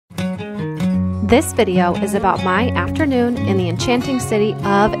This video is about my afternoon in the enchanting city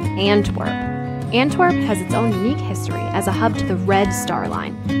of Antwerp. Antwerp has its own unique history as a hub to the Red Star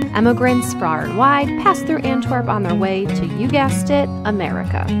Line. Emigrants far and wide pass through Antwerp on their way to, you guessed it,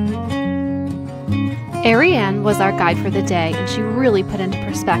 America. Ariane was our guide for the day, and she really put into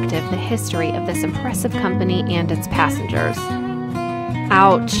perspective the history of this impressive company and its passengers.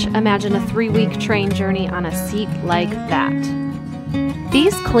 Ouch, imagine a 3-week train journey on a seat like that.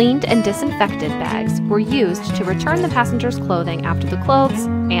 These cleaned and disinfected bags were used to return the passengers' clothing after the clothes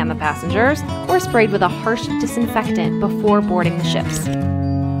and the passengers were sprayed with a harsh disinfectant before boarding the ships.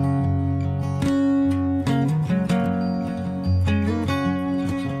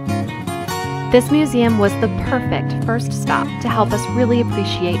 This museum was the perfect first stop to help us really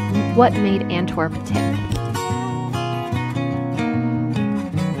appreciate what made Antwerp tick.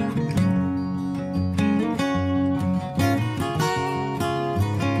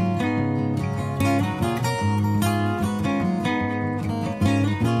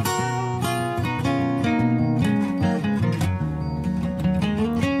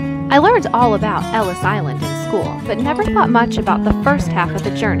 I learned all about Ellis Island in school, but never thought much about the first half of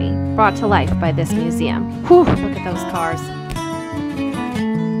the journey, brought to life by this museum. Whew, look at those cars.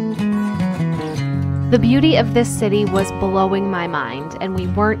 The beauty of this city was blowing my mind, and we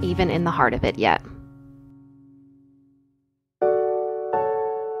weren't even in the heart of it yet.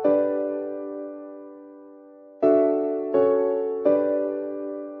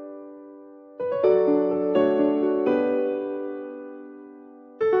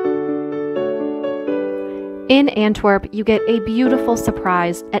 In Antwerp, you get a beautiful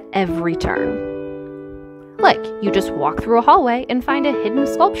surprise at every turn. Like, you just walk through a hallway and find a hidden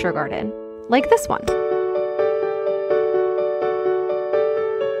sculpture garden, like this one.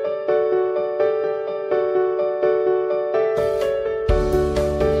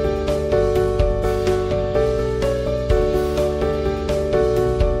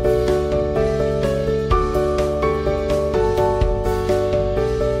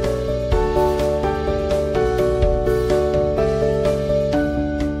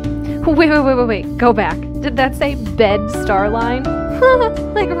 Wait, go back. Did that say bed Star Line?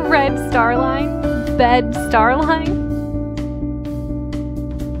 Like Red Star Line? Bed Star Line?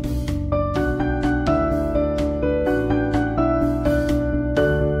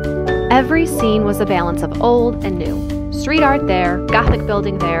 Every scene was a balance of old and new. Street art there, Gothic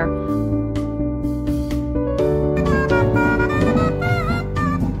building there.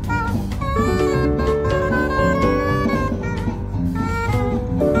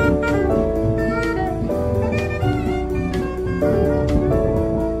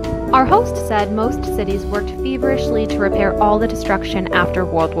 Our host said most cities worked feverishly to repair all the destruction after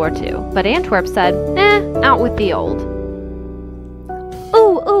World War II, but Antwerp said, out with the old.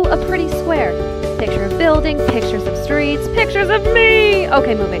 Ooh, a pretty square. Picture of building, pictures of streets, pictures of me!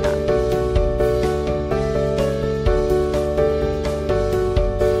 Okay, moving on.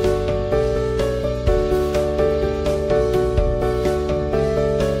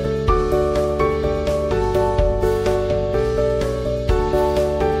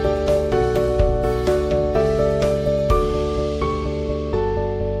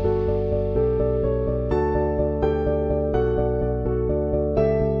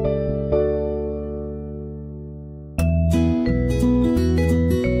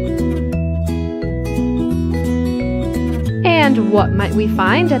 And what might we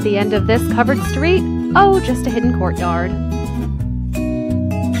find at the end of this covered street? Oh, just a hidden courtyard.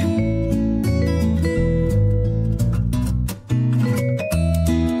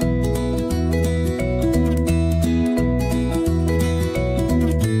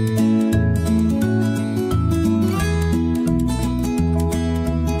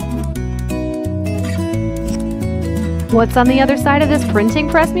 What's on the other side of this printing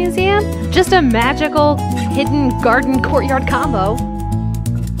press museum? Just a magical, hidden garden courtyard combo.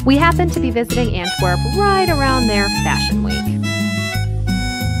 We happened to be visiting Antwerp right around their Fashion Week.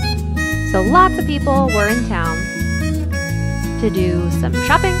 So lots of people were in town to do some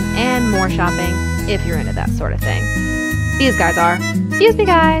shopping and more shopping, if you're into that sort of thing. These guys are. Excuse me,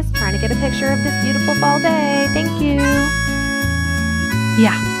 guys. Trying to get a picture of this beautiful fall day. Thank you.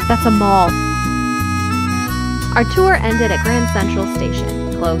 Yeah, that's a mall. Our tour ended at Grand Central Station.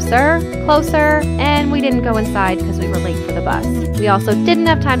 Closer, and we didn't go inside because we were late for the bus. We also didn't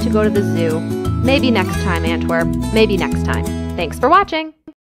have time to go to the zoo. Maybe next time, Antwerp. Maybe next time. Thanks for watching.